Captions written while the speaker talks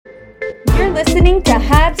You're listening to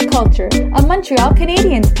Habs Culture, a Montreal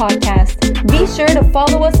Canadiens podcast. Be sure to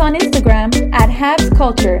follow us on Instagram at Habs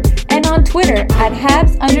Culture and on Twitter at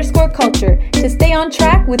Habs_Culture to stay on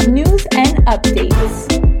track with news and updates.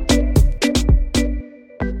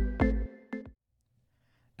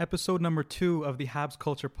 Episode number 2 of the Habs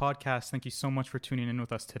Culture podcast. Thank you so much for tuning in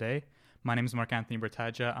with us today. My name is Marc-Anthony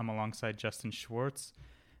Bertaja. I'm alongside Justin Schwartz.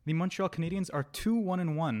 The Montreal Canadiens are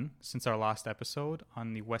 2-1-1 since our last episode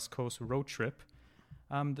on the West Coast road trip.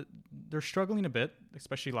 They're struggling a bit,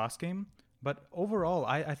 especially last game. But overall,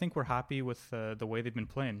 I think we're happy with the way they've been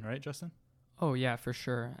playing, right, Justin? Oh, yeah, for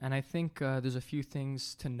sure. And I think there's a few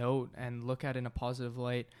things to note and look at in a positive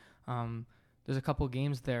light. There's a couple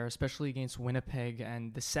games there, especially against Winnipeg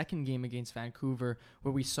and the second game against Vancouver,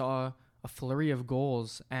 where we saw a flurry of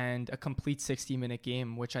goals and a complete 60-minute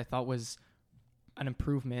game, which I thought was an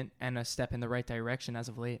improvement and a step in the right direction as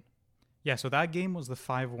of late. Yeah, so that game was the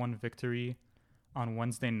 5-1 victory on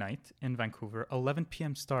Wednesday night in Vancouver. 11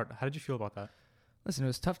 p.m. start. How did you feel about that? Listen, it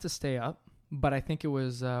was tough to stay up, but I think it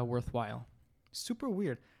was worthwhile. Super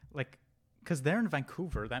weird. Because they're in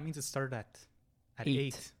Vancouver, that means it started at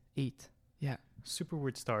 8. 8. Yeah. Super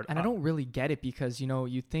weird start. And I don't really get it because,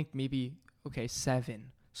 you'd think maybe,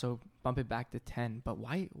 7, so bump it back to 10. But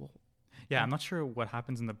why? Well, yeah, I'm not sure what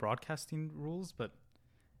happens in the broadcasting rules, but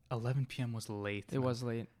 11 p.m. was late. It was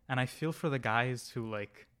late. And I feel for the guys who,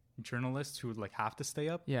 journalists who, have to stay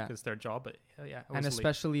up. Yeah. Because it's their job. But, yeah, it was and late.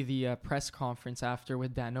 especially the press conference after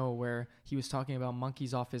with Danault, where he was talking about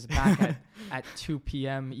monkeys off his back at 2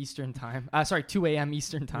 p.m. Eastern time. 2 a.m.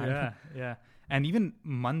 Eastern time. Yeah, yeah. And even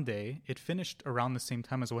Monday, it finished around the same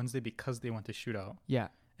time as Wednesday because they went to shootout. Yeah.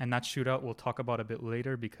 And that shootout we'll talk about a bit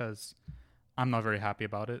later because I'm not very happy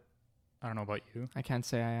about it. I don't know about you. I can't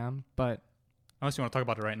say I am, but Unless you want to talk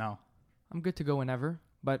about it right now. I'm good to go whenever.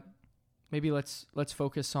 But maybe let's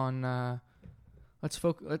focus on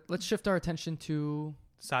let's shift our attention to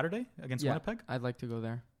Saturday against Winnipeg? I'd like to go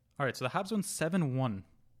there. All right, so the Habs won 7-1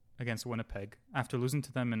 against Winnipeg after losing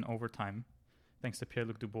to them in overtime, thanks to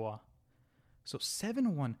Pierre-Luc Dubois. So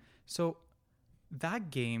 7-1. So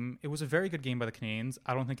that game, it was a very good game by the Canadiens.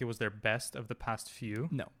 I don't think it was their best of the past few.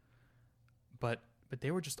 No. But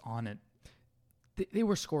they were just on it. They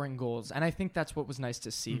were scoring goals, and I think that's what was nice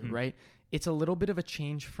to see, right? It's a little bit of a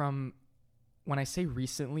change from, when I say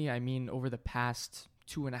recently, I mean over the past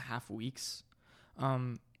 2.5 weeks.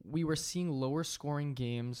 We were seeing lower scoring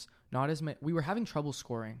games, not as many. We were having trouble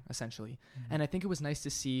scoring, essentially. And I think it was nice to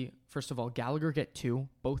see, first of all, Gallagher get 2,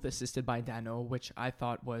 both assisted by Danault, which I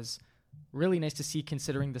thought was really nice to see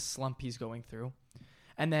considering the slump he's going through.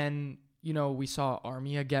 And then, we saw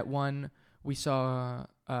Armia get 1. We saw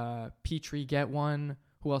Petrie get 1.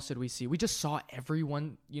 Who else did we see? We just saw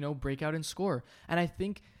everyone, break out and score. And I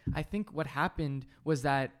think what happened was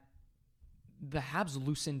that the Habs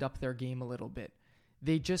loosened up their game a little bit.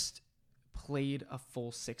 They just played a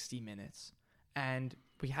full 60 minutes. And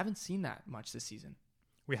we haven't seen that much this season.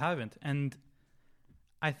 We haven't. And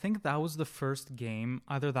I think that was the first game,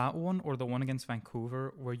 either that one or the one against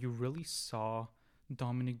Vancouver, where you really saw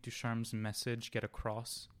Dominique Ducharme's message get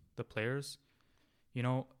across the players.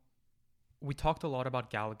 We talked a lot about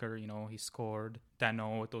Gallagher. He scored,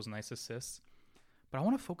 Danault with those nice assists. But I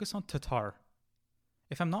want to focus on Tatar.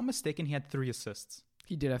 If I'm not mistaken, he had 3 assists.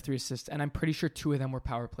 He did have 3 assists, and I'm pretty sure 2 of them were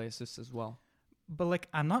power play assists as well. But,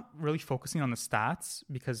 I'm not really focusing on the stats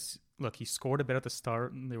because, look, he scored a bit at the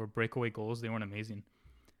start. They were breakaway goals. They weren't amazing.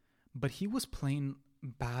 But he was playing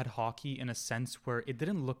bad hockey in a sense where it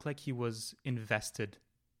didn't look like he was invested.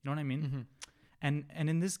 You know what I mean? Mm-hmm. And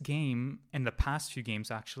in this game, in the past few games,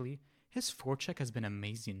 actually, his forecheck has been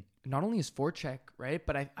amazing. Not only his forecheck, right?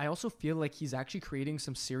 But I also feel like he's actually creating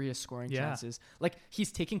some serious scoring chances.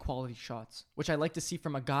 He's taking quality shots, which I like to see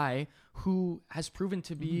from a guy who has proven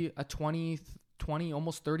to be a 20,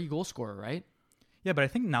 almost 30 goal scorer, right? Yeah, but I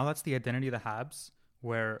think now that's the identity of the Habs,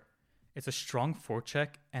 where it's a strong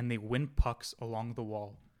forecheck and they win pucks along the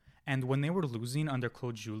wall. And when they were losing under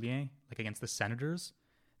Claude Julien, against the Senators,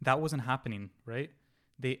 that wasn't happening, right?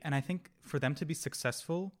 And I think for them to be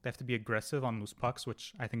successful, they have to be aggressive on loose pucks,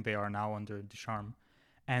 which I think they are now under Ducharme,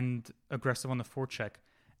 and aggressive on the forecheck.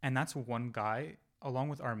 And that's one guy, along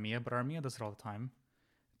with Armia, but Armia does it all the time.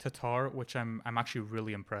 Tatar, which I'm actually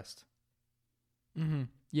really impressed. Mm-hmm.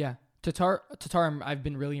 Yeah. Tatar, I've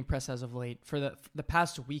been really impressed as of late. For the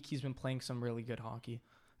past week, he's been playing some really good hockey.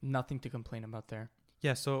 Nothing to complain about there.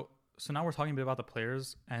 Yeah, so now we're talking a bit about the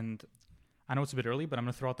players, and I know it's a bit early, but I'm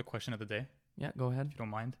going to throw out the question of the day. Yeah, go ahead. If you don't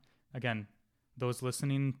mind. Again, those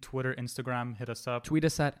listening, Twitter, Instagram, hit us up. Tweet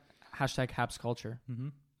us at #HabsCulture.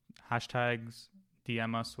 Hashtags,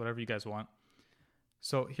 DM us, whatever you guys want.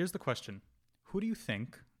 So here's the question. Who do you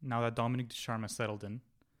think, now that Dominic Ducharme has settled in,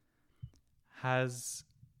 has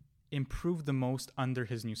improved the most under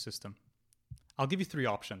his new system? I'll give you 3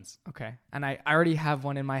 options. Okay. And I already have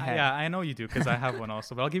one in my head. Yeah, I know you do because I have one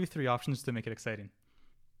also. But I'll give you 3 options to make it exciting.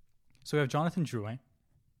 So we have Jonathan Drouin.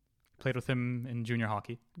 Played with him in junior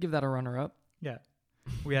hockey. Give that a runner-up. Yeah.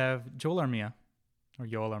 We have Joel Armia. And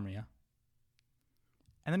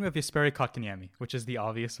then we have Jesperi Kotkaniemi, which is the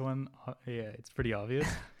obvious one. Yeah, it's pretty obvious.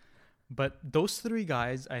 But those 3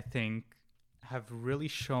 guys, I think, have really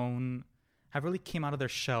came out of their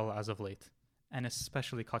shell as of late. And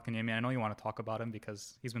especially Kotkaniemi. I know you want to talk about him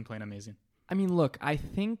because he's been playing amazing. I mean, look, I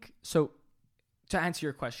think... So, to answer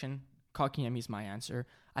your question, Kotkaniemi's my answer.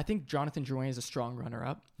 I think Jonathan Drouin is a strong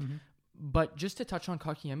runner-up. Mm-hmm. But just to touch on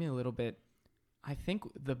Kotkaniemi a little bit, I think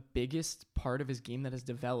the biggest part of his game that has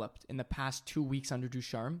developed in the past 2 weeks under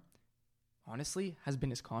Ducharme, honestly, has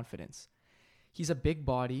been his confidence. He's a big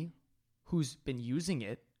body who's been using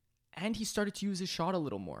it, and he started to use his shot a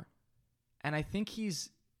little more. And I think he's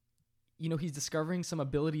discovering some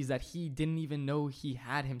abilities that he didn't even know he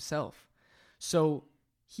had himself. So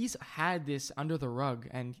he's had this under the rug,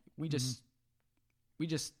 and we just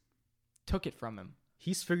took it from him.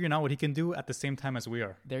 He's figuring out what he can do at the same time as we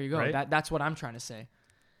are. There you go. Right? That's what I'm trying to say.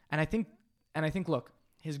 And I think, look,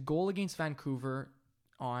 his goal against Vancouver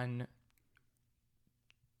on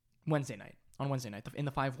Wednesday night, in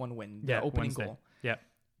the 5-1 win, the opening goal. Yeah.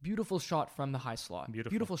 Beautiful shot from the high slot.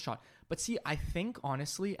 Beautiful shot. But see, I think,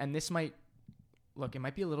 honestly, and this might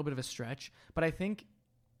be a little bit of a stretch, but I think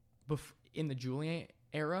in the Julien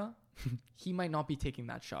era, he might not be taking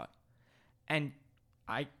that shot. And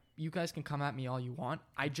you guys can come at me all you want.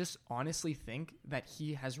 I just honestly think that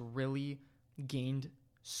he has really gained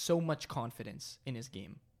so much confidence in his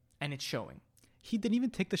game, and it's showing. He didn't even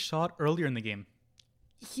take the shot earlier in the game.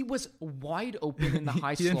 He was wide open in the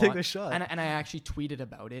high he slot. Didn't take the shot. And I actually tweeted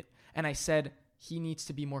about it, and I said he needs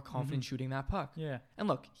to be more confident shooting that puck. Yeah. And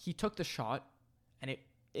look, he took the shot, and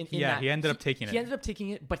he ended up taking it. He ended up taking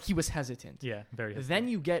it, but he was hesitant. Yeah, very hesitant. Then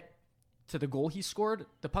you get to the goal he scored.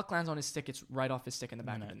 The puck lands on his stick. It's right off his stick in the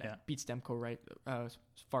back of the net. Yeah. Beats Demko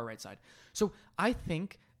far right side. So I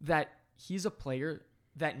think that he's a player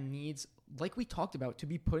that needs, like we talked about, to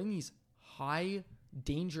be put in these high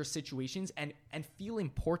danger situations and feel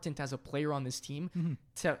important as a player on this team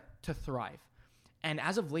to thrive. And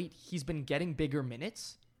as of late, he's been getting bigger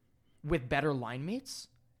minutes with better line mates,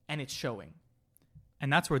 and it's showing.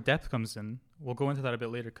 And that's where depth comes in. We'll go into that a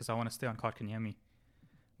bit later because I want to stay on Kotkaniemi.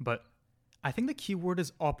 But I think the key word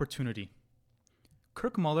is opportunity.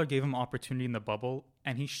 Kirk Muller gave him opportunity in the bubble,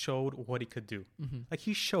 and he showed what he could do. Like,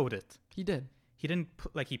 he showed it. He did. He didn't,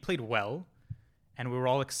 he played well, and we were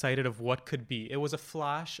all excited of what could be. It was a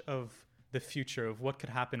flash of the future, of what could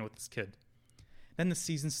happen with this kid. Then the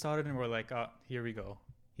season started, and we're like, oh, here we go.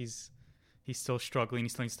 He's still struggling. He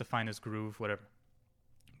still needs to find his groove, whatever.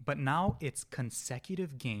 But now it's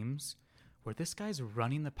consecutive games where this guy's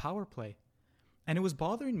running the power play. And it was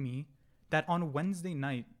bothering me that on Wednesday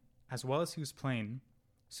night, as well as he was playing,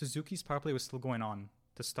 Suzuki's power play was still going on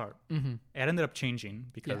to start. It ended up changing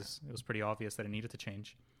because it was pretty obvious that it needed to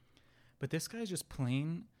change. But this guy's just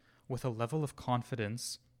playing with a level of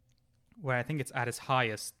confidence where I think it's at its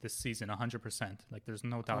highest this season, 100%. Like, there's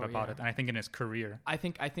no doubt about it. And I think in his career. I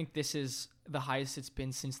think this is the highest it's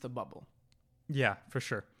been since the bubble. Yeah, for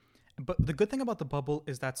sure. But the good thing about the bubble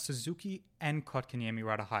is that Suzuki and Kotkaniemi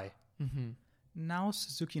were at a high. Now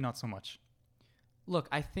Suzuki, not so much. Look,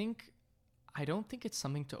 I don't think it's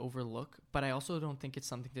something to overlook, but I also don't think it's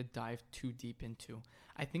something to dive too deep into.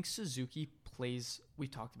 I think Suzuki plays, we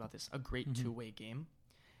talked about this, a great two-way game.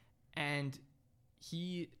 And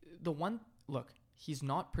he's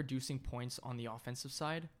not producing points on the offensive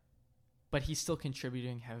side, but he's still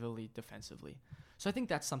contributing heavily defensively. So I think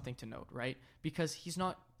that's something to note, right? Because he's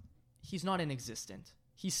not inexistent.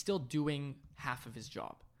 He's still doing half of his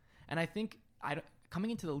job. And I think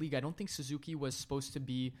coming into the league, I don't think Suzuki was supposed to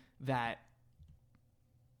be that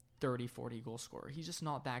 30, 40 goal scorer. He's just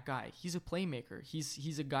not that guy. He's a playmaker.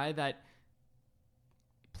 He's a guy that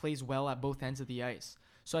plays well at both ends of the ice.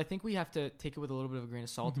 So I think we have to take it with a little bit of a grain of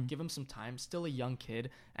salt, give him some time, still a young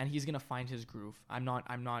kid, and he's going to find his groove.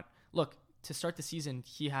 Look, to start the season,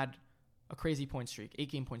 he had a crazy point streak,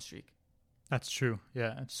 8-game point streak. That's true.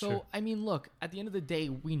 Yeah, that's true. So, I mean, look, at the end of the day,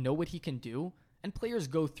 we know what he can do, and players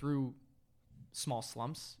go through small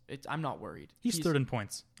slumps. I'm not worried. He's third in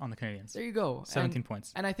points on the Canadiens. There you go. 17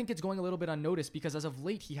 points. And I think it's going a little bit unnoticed because as of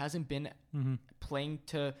late, he hasn't been playing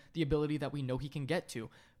to the ability that we know he can get to.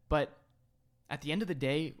 But at the end of the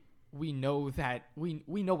day, we know that we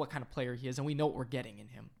know what kind of player he is, and we know what we're getting in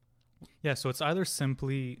him. Yeah, so it's either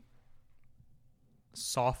simply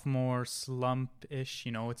sophomore slump-ish,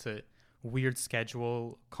 it's a weird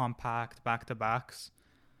schedule, compact back-to-backs,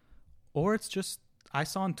 or it's just, I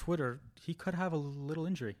saw on Twitter, he could have a little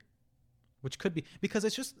injury, which could be, because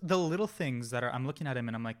it's just the little things that I'm looking at him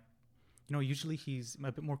and I'm like, usually he's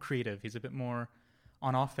a bit more creative. He's a bit more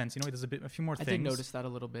on offense. He does a few more things. I did notice that a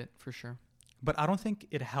little bit, for sure. But I don't think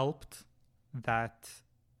it helped that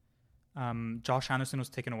Josh Anderson was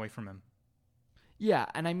taken away from him. Yeah,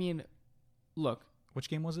 and I mean, look. Which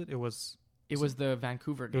game was it? It was the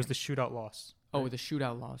Vancouver game. It was the shootout loss. Right? Oh, the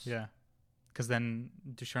shootout loss. Yeah. Because then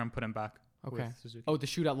Ducharme put him back. Okay. Oh, the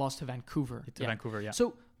shootout loss to Vancouver. Vancouver, yeah.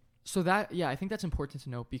 So that, I think that's important to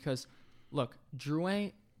note because, look,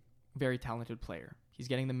 Drouin, very talented player. He's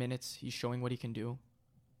getting the minutes. He's showing what he can do.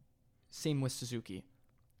 Same with Suzuki.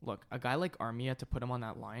 Look, a guy like Armia, to put him on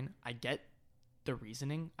that line, I get the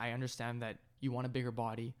reasoning. I understand that you want a bigger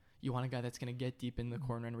body. You want a guy that's going to get deep in the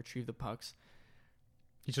corner and retrieve the pucks.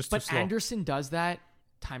 He's just too slow. But Anderson does that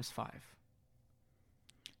times 5.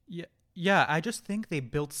 Yeah, I just think they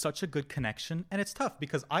built such a good connection. And it's tough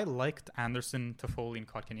because I liked Anderson, Toffoli, and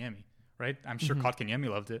Kotkaniemi, right? I'm sure Kotkaniemi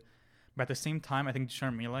loved it. But at the same time, I think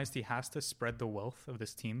Ducharme realized he has to spread the wealth of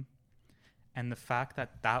this team. And the fact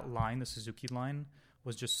that line, the Suzuki line,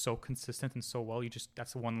 was just so consistent and so well,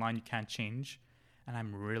 that's the one line you can't change. And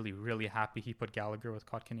I'm really, really happy he put Gallagher with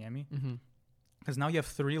Kotkaniemi. Because now you have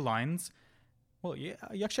 3 lines. Well, yeah,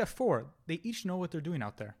 you actually have 4. They each know what they're doing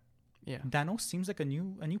out there. Yeah. Danault seems like a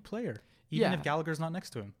new player, even if Gallagher's not next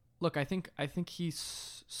to him. Look, I think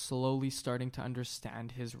he's slowly starting to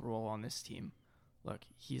understand his role on this team. Look,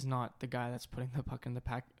 he's not the guy that's putting the puck in the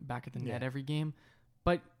back of the net every game,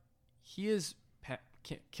 but he is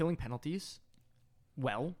killing penalties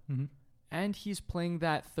well, and he's playing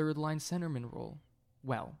that third-line centerman role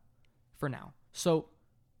well for now. So,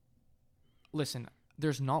 listen,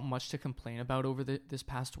 there's not much to complain about over this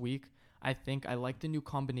past week. I think I like the new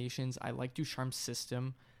combinations. I like Ducharme's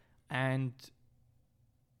system, and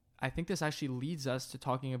I think this actually leads us to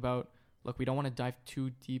talking about, look, we don't want to dive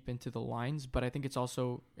too deep into the lines, but I think it's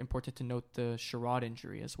also important to note the Sherrod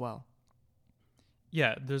injury as well.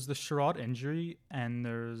 Yeah, there's the Sherrod injury, and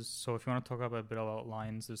so if you want to talk about a bit about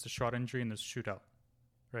lines, there's the Sherrod injury and there's shootout,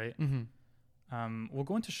 right? We'll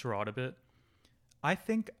go into Sherrod a bit. I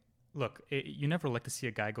think, look, you never like to see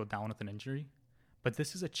a guy go down with an injury, but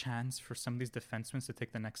this is a chance for some of these defensemen to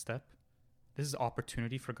take the next step. This is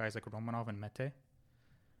opportunity for guys like Romanov and Mete.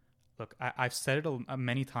 Look, I've said it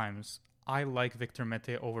many times. I like Victor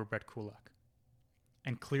Mete over Brett Kulak.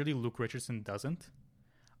 And clearly Luke Richardson doesn't.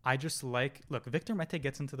 I just look, Victor Mete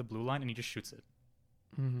gets into the blue line and he just shoots it.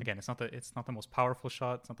 Again, it's not the most powerful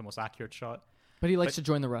shot. It's not the most accurate shot. But he likes to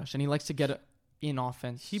join the rush and he likes to get in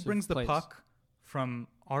offense. He brings the puck from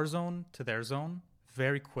our zone to their zone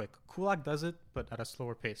very quick. Kulak does it, but at a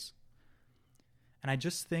slower pace. And I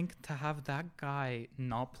just think to have that guy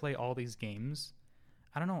not play all these games,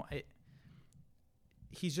 I don't know.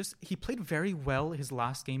 He played very well his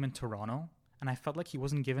last game in Toronto, and I felt like he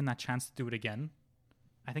wasn't given that chance to do it again.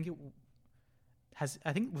 I think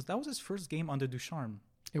that was his first game under Ducharme.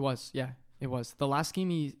 It was. The last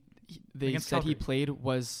game they said he played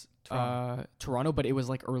was Toronto, but it was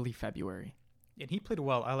like early February. And he played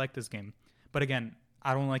well. I liked this game. But again,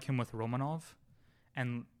 I don't like him with Romanov.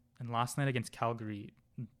 And last night against Calgary,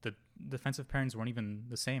 the defensive pairings weren't even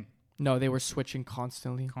the same. No, they were switching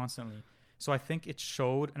constantly. So I think it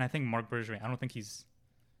showed, and I think Marc Bergevin, I don't think he's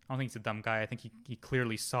a dumb guy. I think he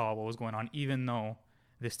clearly saw what was going on, even though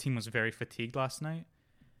this team was very fatigued last night,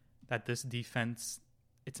 that this defense,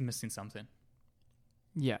 it's missing something.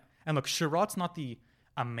 Yeah. And look, Sherrod's not the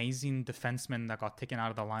amazing defenseman that got taken out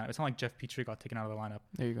of the lineup. It's not like Jeff Petrie got taken out of the lineup.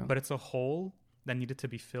 There you go. But it's a hole that needed to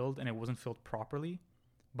be filled, and it wasn't filled properly.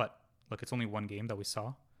 But look, it's only one game that we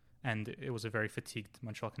saw, and it was a very fatigued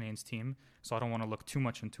Montreal Canadiens team, so I don't want to look too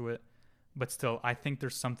much into it. But still, I think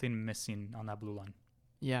there's something missing on that blue line.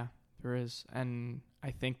 Yeah, there is. And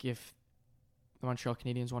I think if the Montreal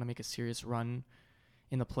Canadiens want to make a serious run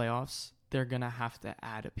in the playoffs, they're going to have to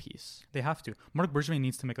add a piece. They have to. Marc Bergevin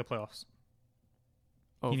needs to make the playoffs.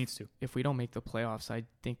 He needs to. If we don't make the playoffs, I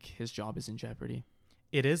think his job is in jeopardy.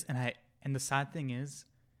 It is, and the sad thing is,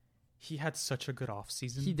 he had such a good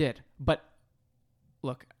offseason. He did. But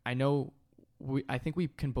look, I think we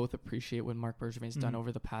can both appreciate what Marc Bergevin's done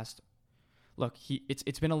over the past. Look,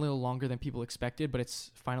 it's been a little longer than people expected, but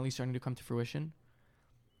it's finally starting to come to fruition.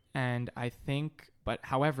 And I think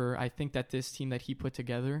that this team that he put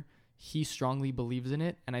together, he strongly believes in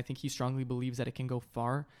it, and I think he strongly believes that it can go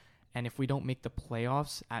far. And if we don't make the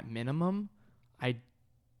playoffs at minimum,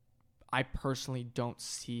 I personally don't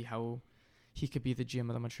see how he could be the GM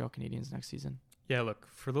of the Montreal Canadiens next season. Yeah, look,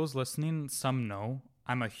 for those listening, some know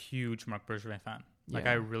I'm a huge Marc Bergevin fan. Like,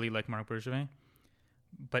 I really like Marc Bergevin.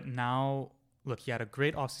 But now, look, he had a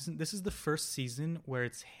great offseason. This is the first season where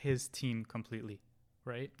it's his team completely,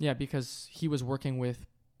 right? Yeah, because he was working with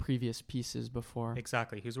previous pieces before.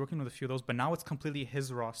 Exactly. He was working with a few of those, but now it's completely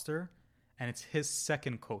his roster, and it's his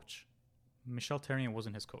second coach. Michel Therrien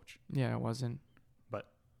wasn't his coach. Yeah, it wasn't. But,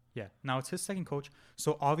 yeah, now it's his second coach.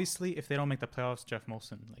 So, obviously, if they don't make the playoffs, Jeff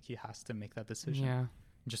Molson, like, he has to make that decision. Yeah.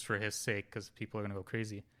 Just for his sake, because people are going to go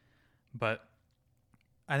crazy. But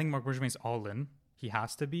I think Marc Bergevin's all in. He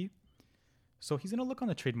has to be. So he's going to look on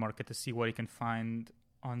the trade market to see what he can find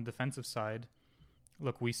on the defensive side.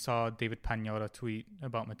 Look, we saw David Pagnotta tweet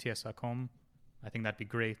about Matthias Ekholm. I think that'd be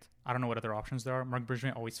great. I don't know what other options there are. Marc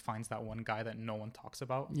Bergevin always finds that one guy that no one talks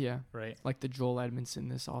about. Yeah. Right? Like the Joel Edmondson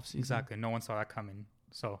this offseason. Exactly. No one saw that coming.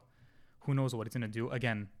 So who knows what he's going to do.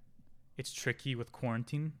 Again, it's tricky with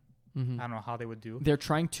quarantine. Mm-hmm. I don't know how they would do. They're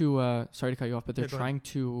trying to, sorry to cut you off, but they're Yeah, go trying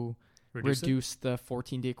to reduce the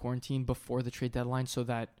 14-day quarantine before the trade deadline so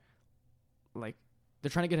that, like, they're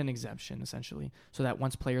trying to get an exemption, essentially, so that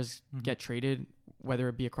once players get traded, whether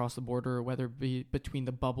it be across the border or whether it be between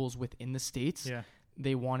the bubbles within the states,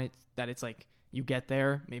 they want it that it's like you get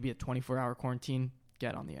there, maybe a 24-hour quarantine,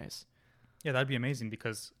 get on the ice. Yeah, that'd be amazing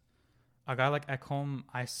because a guy like Ekholm,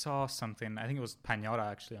 I saw something. I think it was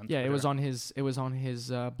Pagnotta actually on Twitter. It was on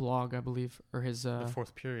his blog, I believe, or his the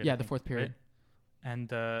fourth period. Yeah, the fourth period. Right? And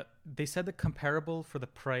they said the comparable for the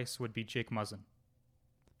price would be Jake Muzzin.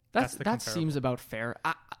 That seems about fair.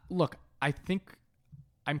 Look,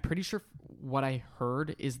 I'm pretty sure what I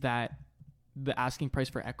heard is that the asking price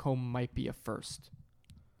for Ekholm might be a first.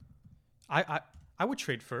 I would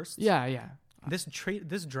trade first. Yeah. This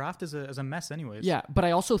draft is a mess anyways. Yeah, but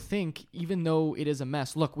I also think even though it is a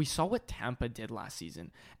mess, look, we saw what Tampa did last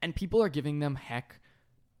season, and people are giving them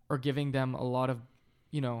giving them a lot of,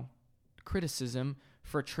 criticism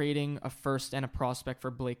for trading a first and a prospect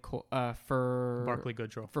for Barclay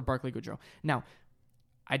Goodrow. Now,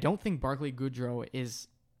 I don't think Barclay Goodrow is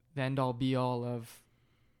the end all be all of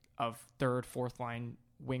third, fourth line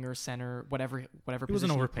winger, center, whatever It position was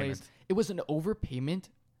an he overpayment. plays. It was an overpayment,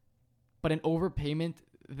 but an overpayment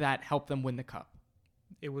that helped them win the cup.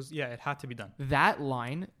 It was, it had to be done. That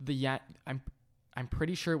line, I'm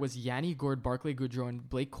pretty sure it was Yanni Gourde, Barclay Goodrow, and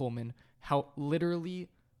Blake Coleman, how literally,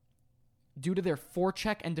 due to their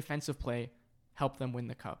forecheck and defensive play, helped them win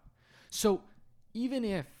the cup. So even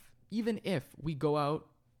if we go out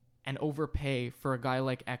and overpay for a guy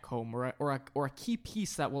like Ekholm or a key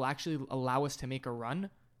piece that will actually allow us to make a run,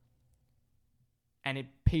 and it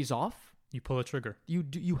pays off, you pull the trigger.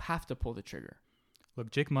 You have to pull the trigger.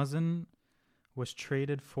 Look, Jake Muzzin was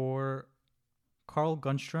traded for Carl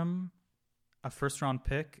Gunstrom, a first-round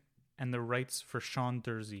pick, and the rights for Sean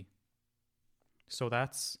Durzi. So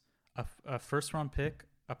that's a first-round pick,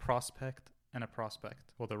 a prospect, and a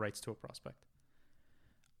prospect. Well, the rights to a prospect.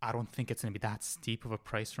 I don't think it's going to be that steep of a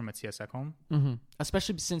price for Matthias Ekholm. Mm-hmm.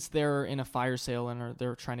 Especially since they're in a fire sale and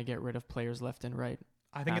they're trying to get rid of players left and right.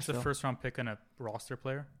 I think it's a first-round pick and a roster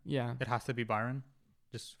player. Yeah. It has to be Byron,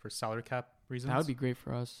 just for salary cap reasons. That would be great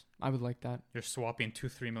for us. I would like that. You're swapping two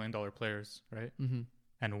 $3 million players, right? Mm-hmm.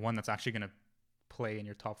 And one that's actually going to play in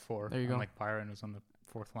your top four. There you go. Like Byron who's on the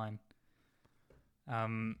fourth line.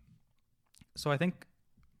 So I think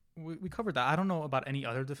we covered that. I don't know about any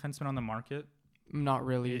other defensemen on the market. Not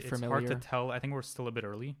really It's familiar. hard to tell. I think we're still a bit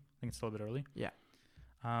early. Yeah.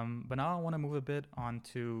 But now I want to move a bit on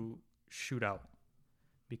to shootout.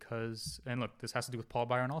 And look, this has to do with Paul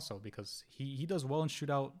Byron also, because he does well in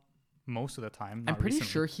shootout most of the time. I'm pretty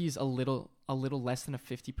sure he's a little less than a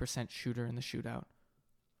 50% shooter in the shootout.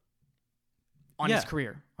 On his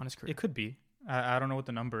career. It could be. I don't know what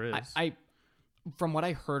the number is. I from what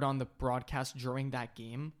I heard on the broadcast during that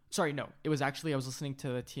game, it was actually, I was listening to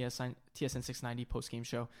the TSN 690 post-game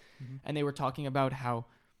show, and they were talking about how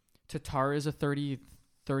Tatar is a 30%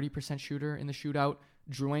 shooter in the shootout,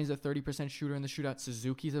 Drouin's a 30% shooter in the shootout,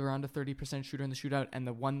 Suzuki's around a 30% shooter in the shootout, and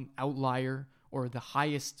the one outlier or the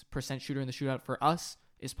highest percent shooter in the shootout for us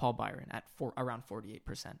is Paul Byron at around 48%.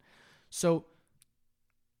 So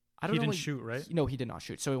I don't know. He didn't shoot, right? No, he did not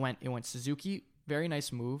shoot. So it went Suzuki, very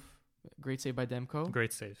nice move. Great save by Demko.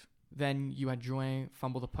 Great save. Then you had Drouin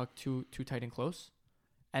fumble the puck too tight and close.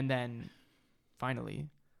 And then finally,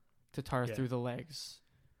 Tatar through the legs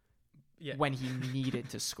when he needed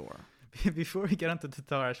to score. Before we get onto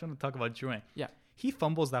Tatar, I just want to talk about Drouin. Yeah. He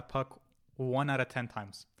fumbles that puck 1 out of 10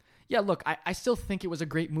 times. Yeah, look, I still think it was a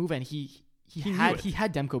great move, and he he knew had it. he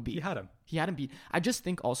had Demko beat. He had him. He had him beat. I just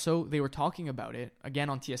think also they were talking about it again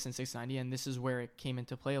on TSN 690, and this is where it came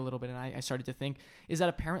into play a little bit. And I started to think is that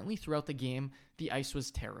apparently throughout the game the ice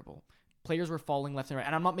was terrible. Players were falling left and right,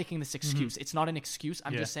 and I'm not making this excuse. It's not an excuse.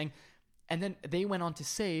 I'm just saying. And then they went on to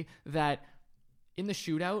say that in the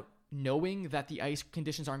shootout, knowing that the ice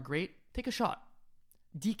conditions aren't great, take a shot.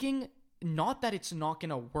 Deking, not that it's not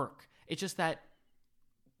gonna work. It's just that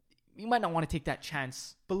you might not want to take that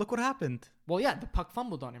chance. But look what happened. Well, yeah, the puck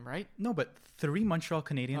fumbled on him, right? No, but 3 Montreal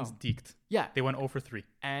Canadiens deked. Yeah. They went 0 for 3.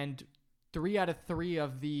 And 3 out of 3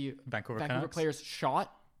 of the Vancouver Canucks. players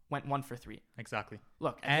shot went 1 for 3. Exactly.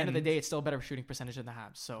 Look, at the end of the day, it's still a better shooting percentage than the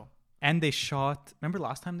Habs. So, and they shot. Remember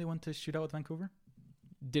last time they went to shootout with Vancouver?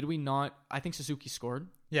 did we not? I think Suzuki scored.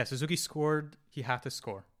 Yeah, Suzuki scored. He had to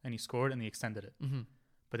score, and he scored, and they extended it. Mm-hmm.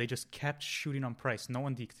 But they just kept shooting on Price. No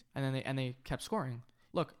one deked. And then they kept scoring.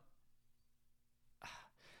 Look,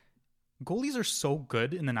 goalies are so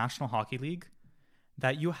good in the National Hockey League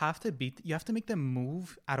that you have to make them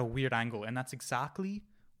move at a weird angle, and that's exactly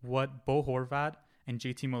what Bo Horvat and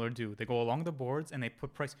JT Miller do. They go along the boards and they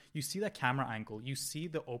put Price. You see that camera angle. You see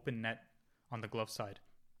the open net on the glove side.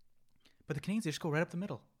 But the Canadiens, they just go right up the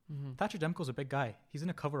middle. Mm-hmm. Thatcher Demko's a big guy. He's going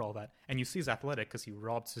to cover all that. And you see he's athletic because he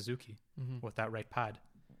robbed Suzuki with that right pad.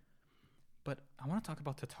 But I want to talk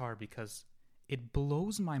about Tatar because it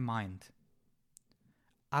blows my mind.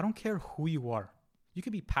 I don't care who you are. You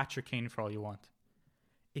could be Patrick Kane for all you want.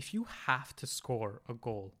 If you have to score a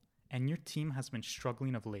goal and your team has been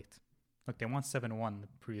struggling of late, look, they won 7-1 the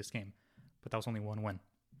previous game, but that was only one win.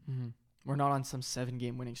 Mm-hmm. We're not on some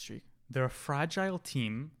 7-game winning streak. They're a fragile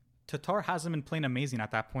team. Tatar hasn't been playing amazing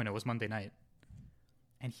at that point. It was Monday night.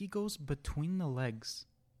 And he goes between the legs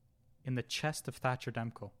in the chest of Thatcher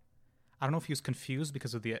Demko. I don't know if he was confused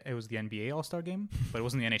because it was the NBA All-Star game, but it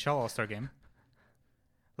wasn't the NHL All-Star game.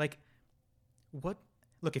 Like, what?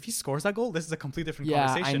 Look, if he scores that goal, this is a completely different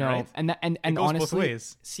conversation, I know. right? And it goes honestly, both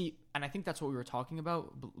ways. See, and I think that's what we were talking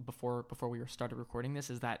about before we started recording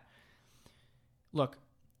this, is that, look,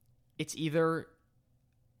 it's either,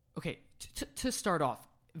 okay, to start off,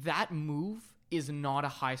 that move is not a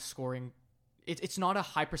high scoring, it's not a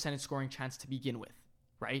high percentage scoring chance to begin with,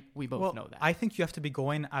 right? We both know that. I think you have to be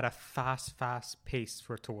going at a fast pace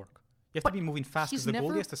for it to work. You have to be moving fast because the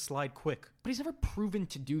goalie has to slide quick. But he's never proven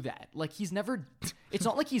to do that. Like, he's never... It's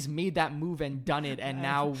not like he's made that move and done it, and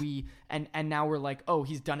now now we're like, oh,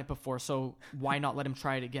 he's done it before, so why not let him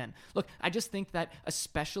try it again? Look, I just think that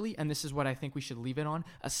especially, and this is what I think we should leave it on,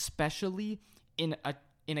 especially in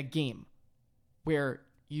a game where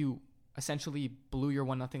you essentially blew your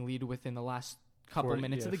 1-0 lead within the last couple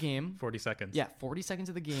minutes of the game. 40 seconds. Yeah, 40 seconds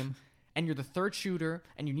of the game, and you're the third shooter,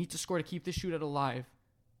 and you need to score to keep this shootout alive.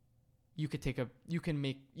 You could take a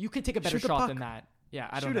better shot than that. Yeah,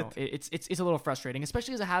 I don't know. It's a little frustrating,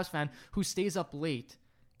 especially as a Habs fan who stays up late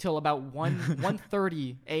till about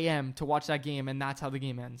 1:30 a.m. to watch that game, and that's how the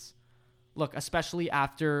game ends. Look, especially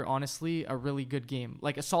after, honestly, a really good game,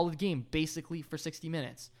 like a solid game, basically for 60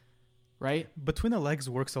 minutes, right? Between the legs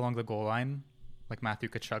works along the goal line, like Matthew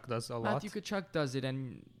Tkachuk does a lot. Matthew Tkachuk does it,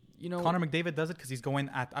 and Connor McDavid does it because he's going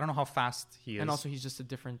at, I don't know how fast he is, and also he's just a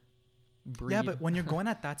different breed. Yeah, but when you're going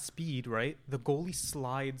at that speed, right, the goalie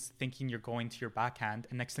slides thinking you're going to your backhand,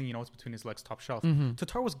 and next thing you know, it's between his legs, top shelf.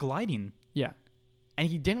 Tatar was gliding. Yeah, and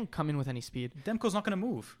he didn't come in with any speed. Demko's not going to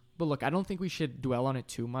move. But look, I don't think we should dwell on it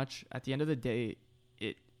too much. At the end of the day,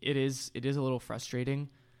 it is a little frustrating.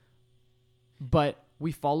 But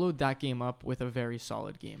we followed that game up with a very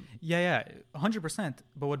solid game. Yeah, 100%.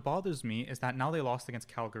 But what bothers me is that now they lost against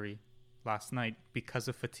Calgary last night because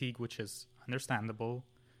of fatigue, which is understandable.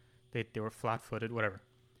 They were flat-footed, whatever.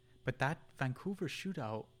 But that Vancouver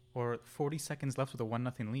shootout, or 40 seconds left with a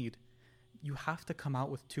 1-0 lead, you have to come out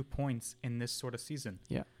with 2 points in this sort of season.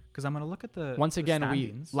 Yeah. Because I'm going to look at the Once again,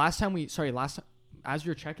 standings. as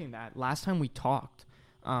you're checking that, last time we talked,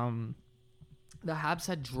 the Habs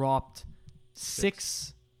had dropped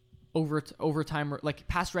 6 overtime, like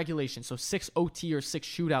past regulation. So 6 OT or 6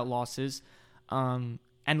 shootout losses, and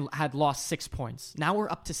had lost 6 points. Now we're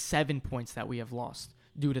up to 7 points that we have lost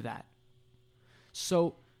due to that.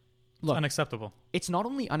 So, look, unacceptable. It's not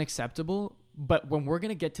only unacceptable, but when we're going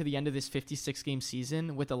to get to the end of this 56-game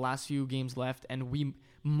season with the last few games left, and we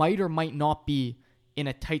might or might not be in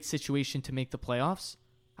a tight situation to make the playoffs,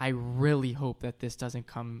 I really hope that this doesn't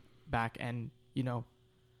come back and, I don't know.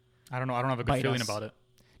 I don't have a good feeling about it.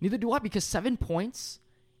 Neither do I, because 7 points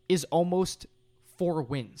is almost 4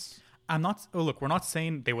 wins. we're not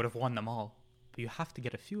saying they would have won them all. But you have to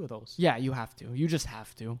get a few of those. Yeah, you have to. You just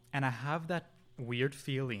have to. And I have that weird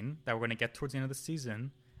feeling that we're going to get towards the end of the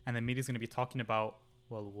season and the media's going to be talking about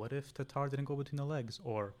well, what if Tatar didn't go between the legs?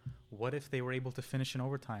 Or what if they were able to finish in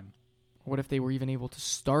overtime? What if they were even able to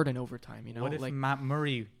start in overtime? You know, What if like Matt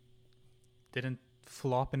Murray didn't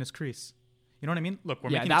flop in his crease? You know what I mean? Look,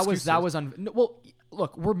 we're yeah, making that excuses. no, well,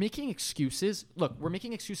 look, we're making excuses. Look, we're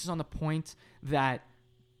making excuses on the point that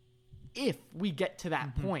if we get to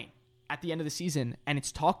that point at the end of the season and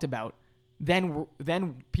it's talked about, then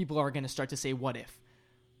people are going to start to say what if.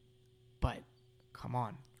 But come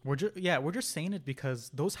on. We're just saying it because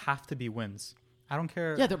those have to be wins. I don't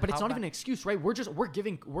care. Yeah, but it's not even an excuse, right? We're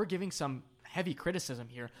giving some heavy criticism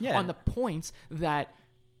here on the points that,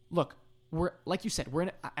 look, we're, like you said,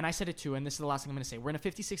 and I said it too, and this is the last thing I'm going to say. We're in a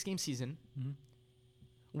 56-game season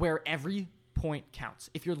where every point counts.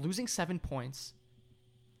 If you're losing 7 points,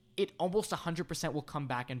 it almost 100% will come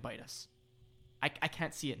back and bite us. I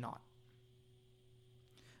can't see it not.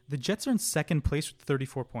 The Jets are in second place with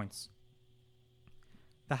 34 points.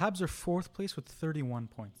 The Habs are fourth place with 31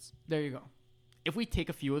 points. There you go. If we take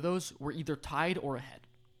a few of those, we're either tied or ahead.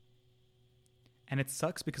 And it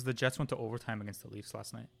sucks because the Jets went to overtime against the Leafs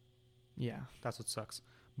last night. Yeah. That's what sucks.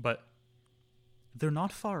 But they're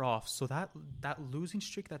not far off. So that losing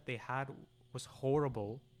streak that they had was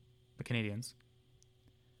horrible, the Canadians.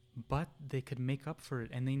 But they could make up for it.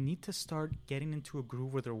 And they need to start getting into a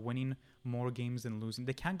groove where they're winning more games than losing.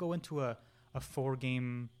 They can't go into a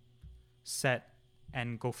 4-game set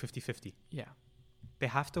and go 50-50. Yeah. They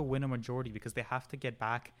have to win a majority because they have to get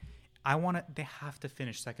back. They have to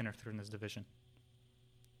finish second or third in this division.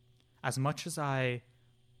 As much as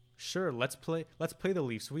let's play the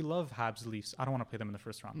Leafs. We love Habs Leafs. I don't want to play them in the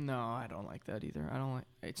first round. No, I don't like that either.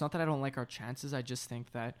 It's not that I don't like our chances. I just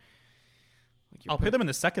think that I'll play them in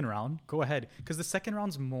the second round. Go ahead, because the second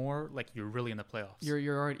round's more like you're really in the playoffs.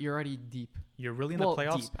 You're already deep. You're really in the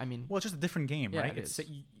playoffs. Deep, I mean, well, it's just a different game, right? It is.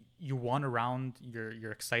 You won a round.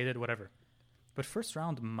 You're excited, whatever. But first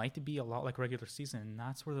round might be a lot like regular season, and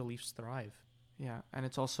that's where the Leafs thrive. Yeah, and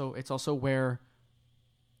it's also where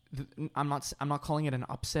I'm not calling it an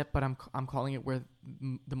upset, but I'm calling it where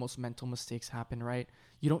the most mental mistakes happen. Right?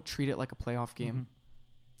 You don't treat it like a playoff game. Mm-hmm.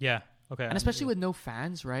 Yeah. Okay. And especially with no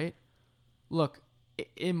fans, right? Look,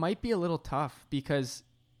 it might be a little tough because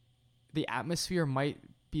the atmosphere might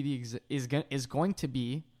be is going to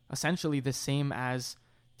be essentially the same as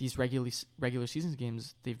these regular season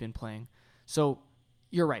games they've been playing. So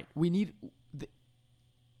you're right. We need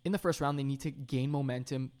in the first round they need to gain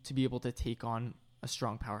momentum to be able to take on a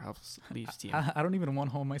strong powerhouse Leafs team. I don't even want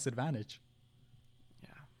home ice advantage. Yeah,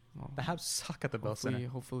 well, the Habs suck at the Bell Center.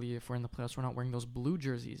 Hopefully, if we're in the playoffs, we're not wearing those blue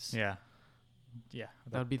jerseys. Yeah.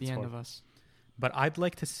 That would be the end of us. But I'd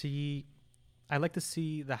like to see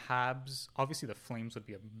the Habs. Obviously, the Flames would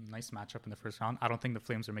be a nice matchup in the first round. I don't think the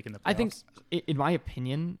Flames are making the playoffs. I think, in my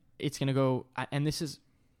opinion, it's going to go, and this is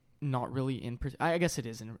not really I guess it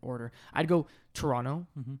is in order. I'd go Toronto,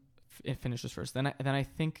 it finishes first. Then I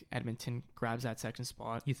think Edmonton grabs that second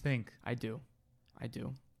spot. You think? I do.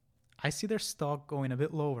 I see their stock going a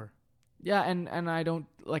bit lower. Yeah, and I don't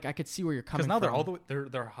like. I could see where you're coming from. Because now they're all the way,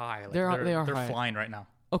 they're high. Like they're high. flying right now.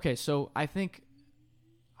 Okay, so I think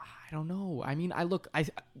I don't know. I mean,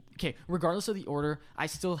 okay. Regardless of the order, I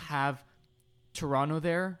still have Toronto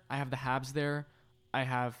there. I have the Habs there. I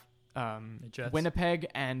have Winnipeg,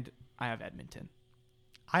 and I have Edmonton.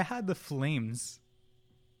 I had the Flames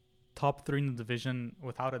top 3 in the division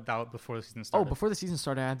without a doubt before the season started. Oh, before the season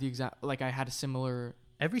started, I had the exact I had a similar.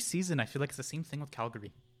 Every season, I feel like it's the same thing with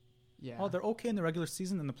Calgary. Yeah. Oh, they're okay in the regular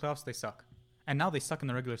season. In the playoffs, they suck. And now they suck in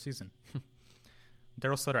the regular season.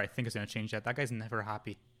 Daryl Sutter, I think, is going to change that. That guy's never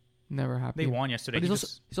happy. Never happy. They won yesterday. But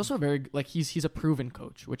he's also a very he's a proven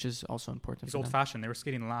coach, which is also important. He's old-fashioned. They were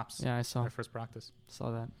skating laps. Yeah, I saw their first practice.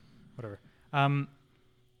 Saw that. Whatever.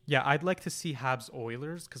 Yeah, I'd like to see Habs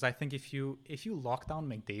Oilers because I think if you lock down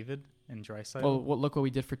McDavid and Draisaitl. Well, look what we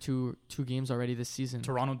did for two games already this season.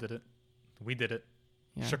 Toronto did it. We did it.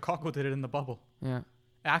 Yeah. Chicago did it in the bubble. Yeah.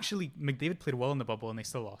 Actually, McDavid played well in the bubble and they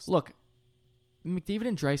still lost. Look, McDavid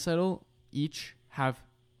and Draisaitl each have.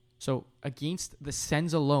 So against the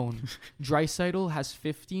Sens alone, Draisaitl has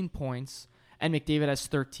 15 points and McDavid has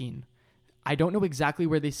 13. I don't know exactly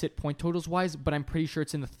where they sit point totals wise, but I'm pretty sure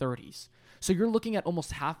it's in the 30s. So you're looking at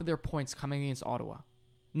almost half of their points coming against Ottawa.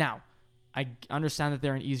 Now, I understand that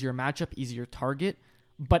they're an easier matchup, easier target,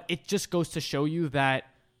 but it just goes to show you that,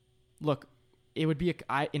 look, it would be,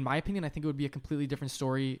 in my opinion, I think it would be a completely different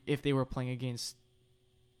story if they were playing against,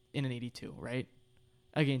 in an 82, right?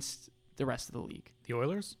 Against the rest of the league. The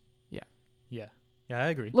Oilers? Yeah. Yeah, I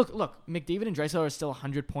agree. Look, McDavid and Draisaitl are still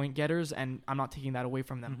 100-point getters, and I'm not taking that away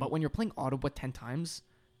from them. But when you're playing Ottawa 10 times,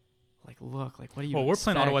 like, look, like, what do you Well, we're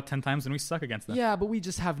expect? playing Ottawa 10 times and we suck against them. Yeah, but we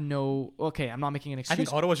just have no. Okay, I'm not making an I excuse.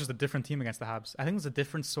 think Ottawa's just a different team against the Habs. I think it's a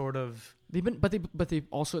different sort of. they're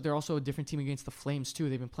also a different team against the Flames too.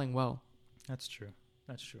 They've been playing well. That's true.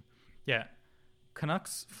 Yeah,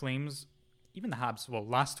 Canucks, Flames, even the Habs. Well,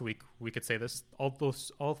 last week we could say this. All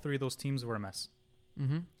three of those teams were a mess.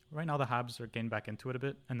 Mm-hmm. Right now the Habs are getting back into it a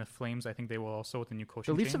bit, and the Flames, I think they will also with the new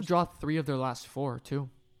coaching. The Leafs have change. drawn 3 of their last 4 too.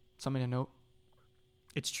 Something to note.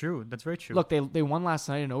 It's true. That's very true. Look, they won last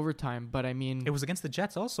night in overtime, but I mean, it was against the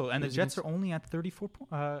Jets also, and the Jets are only at 34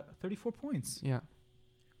 points. yeah.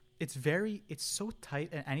 It's so tight,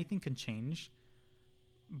 and anything can change.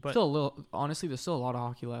 But Honestly, there's still a lot of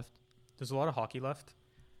hockey left. there's a lot of hockey left,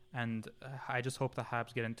 and I just hope the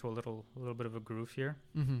Habs get into a little bit of a groove here.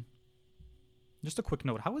 Mm-hmm. Just a quick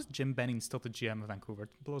note: how is Jim Benning still the GM of Vancouver? It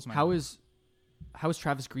blows my How mind. is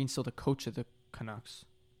Travis Green still the coach of the Canucks?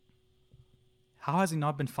 How has he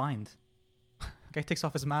not been fined? Guy takes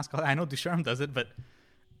off his mask. I know Ducharme does it, but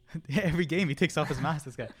every game he takes off his mask.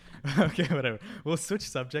 This guy. Okay, whatever. We'll switch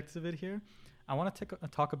subjects a bit here. I want to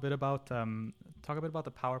talk a bit about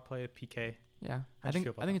the power play PK. Yeah, How'd I you think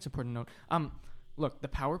feel about I think it's important to note. Look, the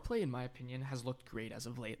power play, in my opinion, has looked great as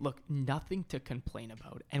of late. Look, nothing to complain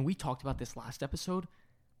about. And we talked about this last episode.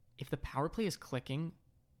 If the power play is clicking,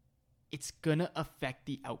 it's gonna affect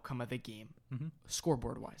the outcome of the game,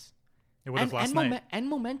 scoreboard wise. It would have last night. And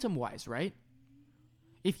momentum wise, right?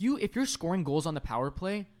 If you're scoring goals on the power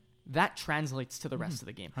play, that translates to the rest of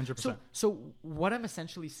the game. 100%. So what I'm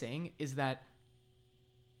essentially saying is that,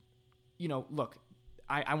 look,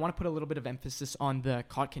 I want to put a little bit of emphasis on the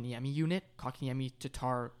Kotkaniemi unit. Kotkaniemi,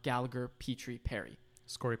 Tatar, Gallagher, Petrie, Perry.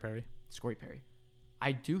 Scory Perry.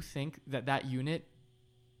 I do think that unit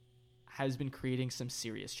has been creating some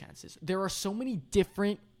serious chances. There are so many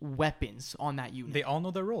different weapons on that unit. They all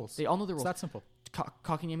know their roles. It's that simple.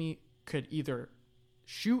 Kotkaniemi could either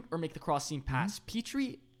shoot or make the cross-seam pass.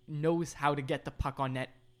 Petrie knows how to get the puck on net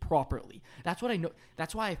properly. That's what I know.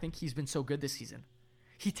 That's why I think he's been so good this season.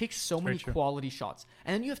 He takes so many quality shots.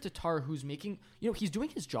 And then you have Tatar, who's making, he's doing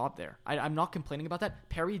his job there. I'm not complaining about that.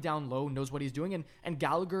 Perry down low knows what he's doing. And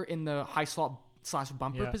Gallagher in the high slot /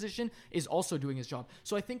 bumper position is also doing his job.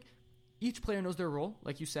 So I think each player knows their role,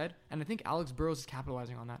 like you said. And I think Alex Burrows is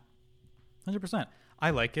capitalizing on that. 100%.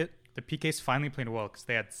 I like it. The PK's finally playing well because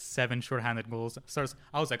they had 7 shorthanded goals.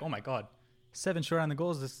 I was like, oh my God. 7 shorthanded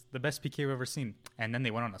goals is the best PK we've ever seen. And then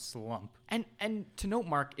they went on a slump. And to note,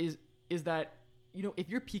 Mark, is that, if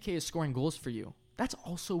your PK is scoring goals for you, that's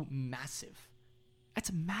also massive.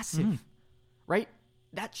 That's massive, right?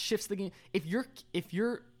 That shifts the game. If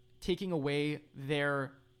you're taking away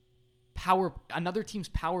another team's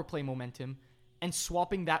power play momentum and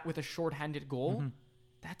swapping that with a shorthanded goal,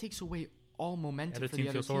 that takes away all momentum for the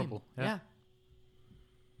other team. Horrible. Yeah.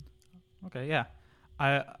 Okay, yeah.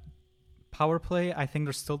 Power play, I think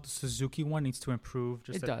there's still the Suzuki one needs to improve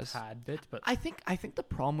just tad bit. But I think the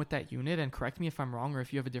problem with that unit, and correct me if I'm wrong, or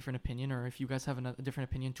if you have a different opinion, or if you guys have a different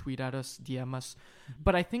opinion, tweet at us, DM us.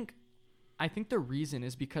 But I think the reason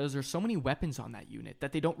is because there's so many weapons on that unit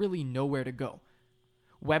that they don't really know where to go.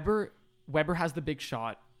 Weber has the big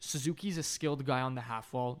shot. Suzuki's a skilled guy on the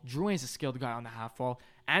half wall. Drouin's a skilled guy on the half wall.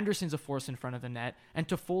 Anderson's a force in front of the net. And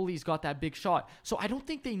Toffoli's got that big shot. So I don't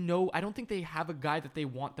think they know. I don't think they have a guy that they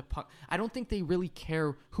want the puck. I don't think they really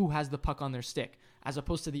care who has the puck on their stick. As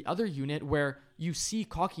opposed to the other unit where you see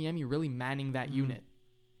Kotkaniemi really manning that unit.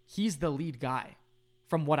 He's the lead guy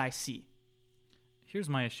from what I see. Here's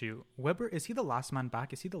my issue. Weber, is he the last man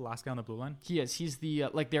back? Is he the last guy on the blue line? He is. He's the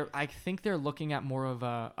I think they're looking at more of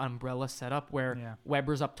a umbrella setup where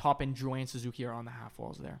Weber's up top and Drouin and Suzuki are on the half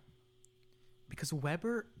walls there. Because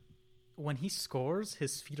Weber, when he scores,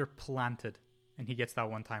 his feet are planted and he gets that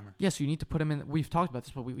one timer. Yeah, so you need to put him in. We've talked about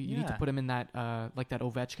this, but you need to put him in that that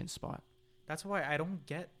Ovechkin spot. That's why I don't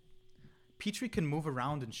get. Petrie can move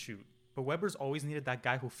around and shoot, but Weber's always needed that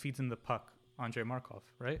guy who feeds in the puck, Andrei Markov,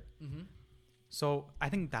 right? Mm-hmm. So I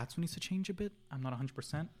think that's what needs to change a bit. I'm not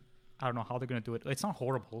 100%. I don't know how they're going to do it. It's not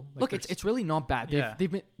horrible. Look, it's really not bad.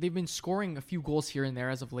 They've been scoring a few goals here and there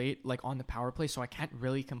as of late, like on the power play. So I can't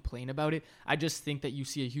really complain about it. I just think that you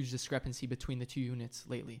see a huge discrepancy between the two units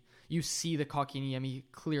lately. You see the Kotkaniemi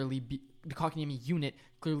unit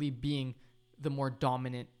clearly being the more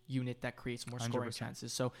dominant unit that creates more scoring 100%.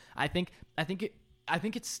 Chances. So I think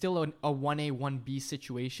it's still a 1A 1B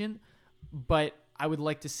situation, but I would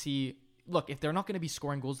like to see. Look, if they're not going to be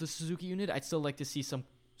scoring goals, the Suzuki unit, I'd still like to see some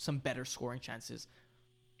better scoring chances.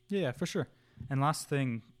 Yeah, for sure. And last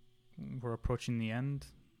thing, we're approaching the end.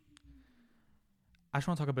 I just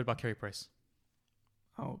want to talk a bit about Carey Price.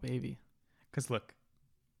 Oh, baby. Because look,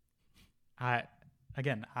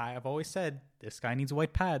 again, I've always said this guy needs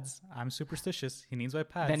white pads. I'm superstitious. He needs white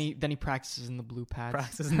pads. Then he practices in the blue pads.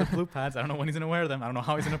 Practices in the blue pads. I don't know when he's going to wear them. I don't know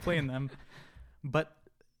how he's going to play in them. But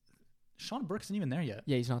Sean Burke isn't even there yet.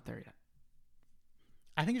 Yeah, he's not there yet.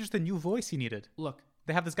 I think it's just a new voice he needed. Look,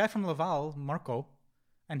 They have this guy from Laval, Marco,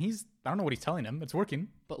 and I don't know what he's telling him. It's working.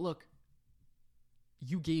 but look,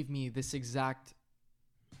 you gave me this exact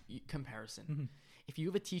comparison. Mm-hmm. If you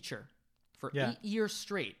have a teacher for Yeah. 8 years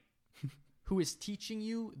straight who is teaching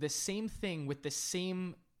you the same thing with the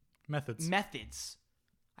same methods,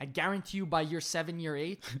 I guarantee you by year 7, year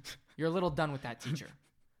 8, you're a little done with that teacher.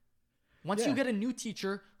 Once you Yeah. get a new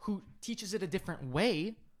teacher who teaches it a different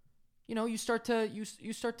way, you start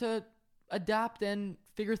to adapt and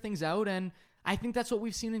figure things out. And I think that's what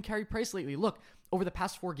we've seen in Carey Price lately. Look, over the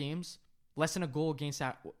past 4 games, less than a goal against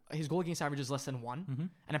his goal against average is less than 1,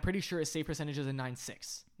 and I'm pretty sure his save percentage is a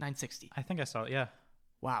 960. I think I saw it, yeah.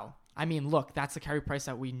 Wow. I mean, look, that's the Carey Price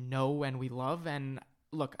that we know and we love. And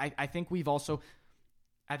look, I think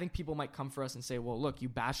I think people might come for us and say, well, look, you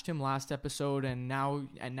bashed him last episode and now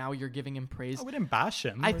you're giving him praise. Oh, we didn't bash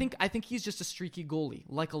him. I think he's just a streaky goalie,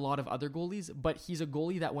 like a lot of other goalies, but he's a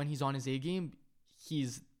goalie that when he's on his A game,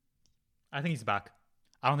 I think he's back.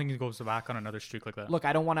 I don't think he goes back on another streak like that. Look,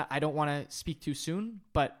 I don't want to speak too soon,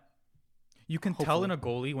 but You can tell in a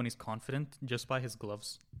goalie when he's confident just by his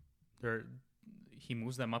gloves. He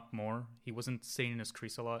moves them up more. He wasn't staying in his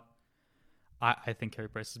crease a lot. I think Carey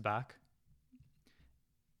Price is back.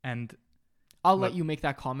 And I'll let you make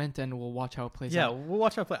that comment and we'll watch how it plays out. Yeah, we'll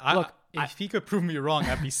watch how it plays. If he could prove me wrong,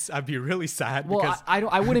 I'd be really sad. Well, because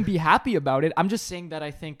I wouldn't be happy about it. I'm just saying that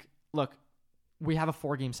I think, look, we have a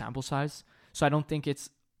 4-game sample size, so I don't think it's.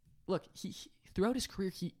 Look, he throughout his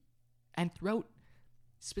career, and throughout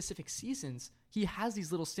specific seasons, he has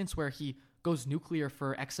these little stints where he goes nuclear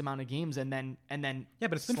for X amount of games and then yeah,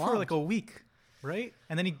 but it's been for like a week, right?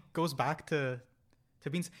 And then he goes back to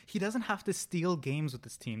being. He doesn't have to steal games with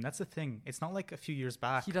this team. That's the thing. It's not like a few years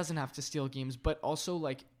back. He doesn't have to steal games, but also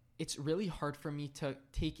like it's really hard for me to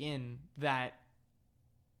take in that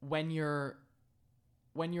when you're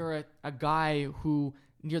a guy who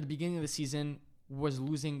near the beginning of the season was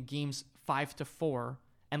losing games 5-4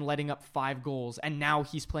 and letting up 5 goals, and now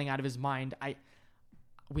he's playing out of his mind.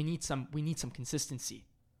 We need some consistency.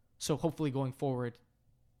 So hopefully going forward,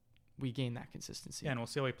 we gain that consistency. Yeah, and we'll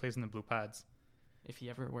see how he plays in the blue pads if he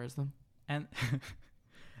ever wears them. And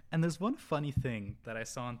and there's one funny thing that I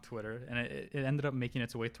saw on Twitter, and it ended up making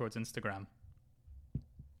its way towards Instagram.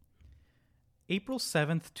 April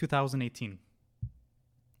 7th, 2018.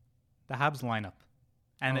 The Habs lineup.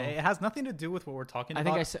 And it has nothing to do with what we're talking about.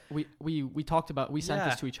 I think I said we talked about, we sent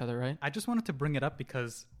this to each other, right? I just wanted to bring it up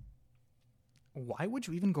because why would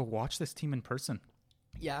you even go watch this team in person?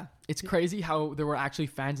 Yeah. It's crazy how there were actually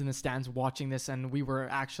fans in the stands watching this and we were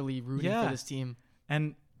actually rooting for this team.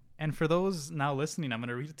 And for those now listening, I'm going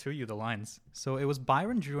to read it to you, the lines. So it was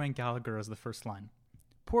Byron, Drouin, and Gallagher as the first line.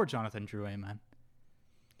 Poor Jonathan Drouin, man.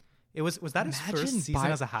 Was that his first season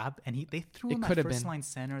as a Hab? And they threw him at first line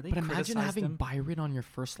center. But imagine having him. Byron on your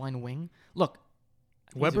first line wing. Look,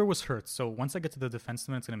 Weber was hurt. So once I get to the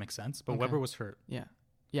defenseman, it's going to make sense. But Weber was hurt. Yeah.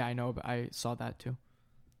 Yeah, I know. But I saw that too.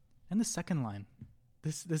 And the second line.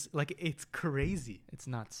 This like, it's crazy. It's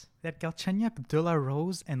nuts. They had Galchenyuk, De La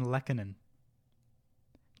Rose, and Lehkonen.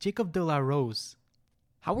 Jacob De La Rose.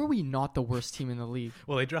 How are we not the worst team in the league?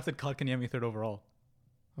 Well, they drafted Kotkaniemi 3rd overall.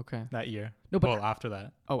 Okay. That year. No, but after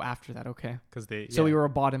that. Oh, after that. Okay. Because we were a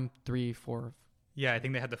bottom 3, 4. Yeah, I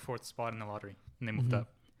think they had the 4th spot in the lottery, and they moved up.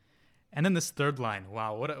 And then this third line.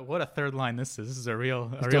 Wow, what a third line this is. This is a real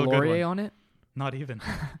good one. On it? Not even.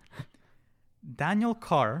 Daniel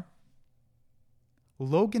Carr,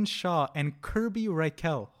 Logan Shaw, and Kirby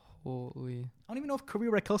Reichel. Holy! I don't even know if Kirby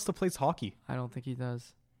Reichel still plays hockey. I don't think he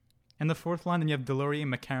does. And the fourth line, then you have Deslauriers,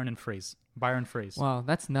 McCarron, and Byron Fraze. Wow,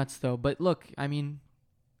 that's nuts though. But look, I mean,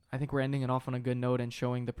 I think we're ending it off on a good note and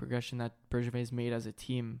showing the progression that Bergevin's made as a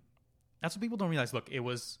team. That's what people don't realize. Look,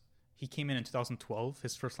 he came in 2012.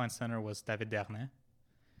 His first line center was David Dernay.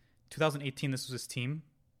 2018, this was his team.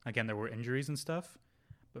 Again, there were injuries and stuff.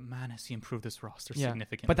 But man, has he improved this roster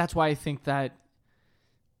significantly. But that's why I think that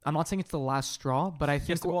I'm not saying it's the last straw, but I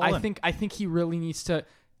think he really needs to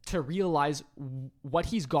realize what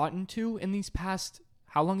he's gotten to in these past.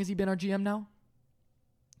 How long has he been our GM now?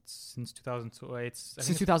 Since 2012.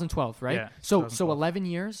 Since 2012, right? Yeah. So 11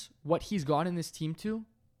 years. What he's gotten this team to?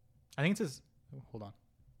 I think it's his. Hold on.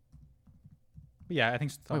 But yeah, I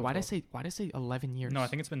think. Wait, why did I say 11 years? No, I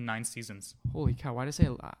think it's been 9 seasons. Holy cow! Why did I say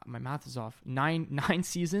my math is off? Nine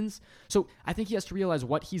seasons. So I think he has to realize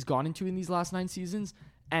what he's gotten into in these last 9 seasons,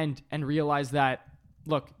 and realize that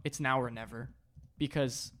look, it's now or never.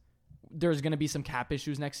 because there's going to be some cap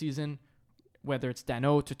issues next season, whether it's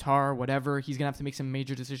Dano, Tatar, whatever. He's going to have to make some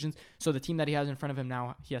major decisions. So the team that he has in front of him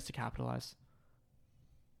now, he has to capitalize.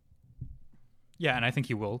 Yeah, and I think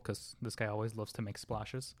he will, because this guy always loves to make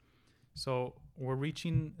splashes. So we're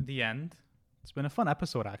reaching the end. It's been a fun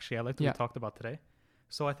episode, actually. I like what we talked about today.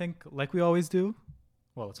 So I think, like we always do,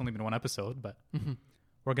 well, it's only been one episode, but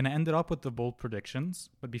we're going to end it up with the bold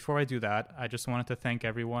predictions. But before I do that, I just wanted to thank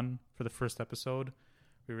everyone for the first episode.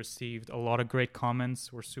 We received a lot of great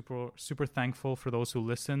comments. We're super thankful for those who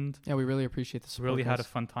listened. Yeah, we really appreciate the support. Really had a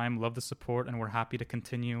fun time. Love the support, and we're happy to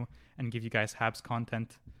continue and give you guys Habs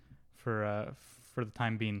content for the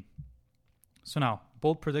time being. So now,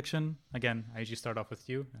 bold prediction. Again, I usually start off with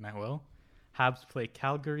you, and I will. Habs play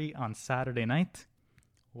Calgary on Saturday night.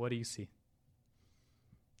 What do you see?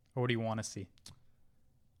 Or what do you want to see?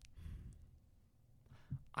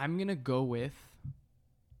 I'm going to go with...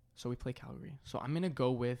 So we play Calgary. So I'm going to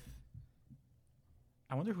go with...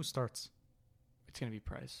 I wonder who starts. It's going to be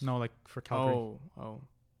Price. No, like for Calgary. Oh.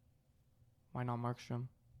 Why not Markstrom?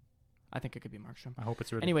 I think it could be Markstrom. I hope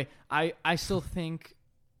it's really... Anyway, I still think...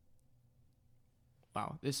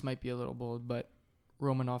 Wow, this might be a little bold, but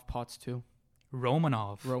Romanov, Potts 2.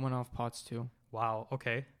 Romanov, Potts 2. Wow,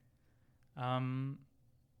 okay.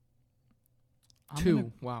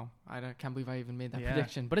 2. Wow, I can't believe I even made that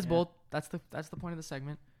prediction. But it's bold. That's the point of the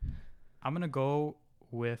segment. I'm going to go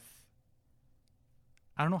with...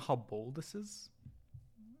 I don't know how bold this is.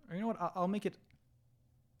 Or you know what? I'll make it...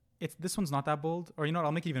 This one's not that bold. Or you know what?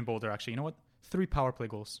 I'll make it even bolder, actually. You know what? 3 power play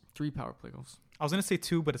goals. 3 power play goals. I was going to say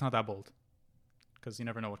 2, but it's not that bold. Because you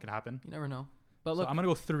never know what could happen. You never know. But look, I'm going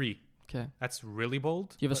to go 3. Okay. That's really bold.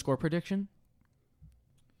 Do you have a score prediction?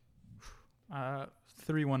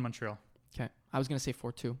 3-1 Montreal. Okay. I was going to say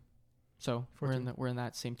 4-2. So 4-2. we're in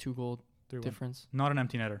that same 2-goal difference. Not an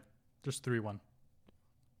empty netter. Just 3-1.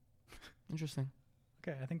 Interesting.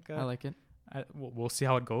 Okay, I think... I like it. We'll see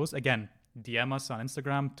how it goes. Again, DM us on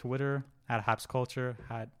Instagram, Twitter, at Habs Culture,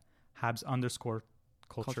 at Habs_culture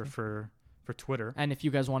for Twitter. And if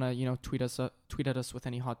you guys want to, tweet at us with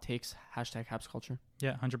any hot takes, #Habs Culture.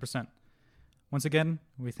 Yeah, 100%. Once again,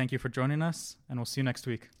 we thank you for joining us, and we'll see you next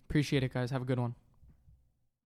week. Appreciate it, guys. Have a good one.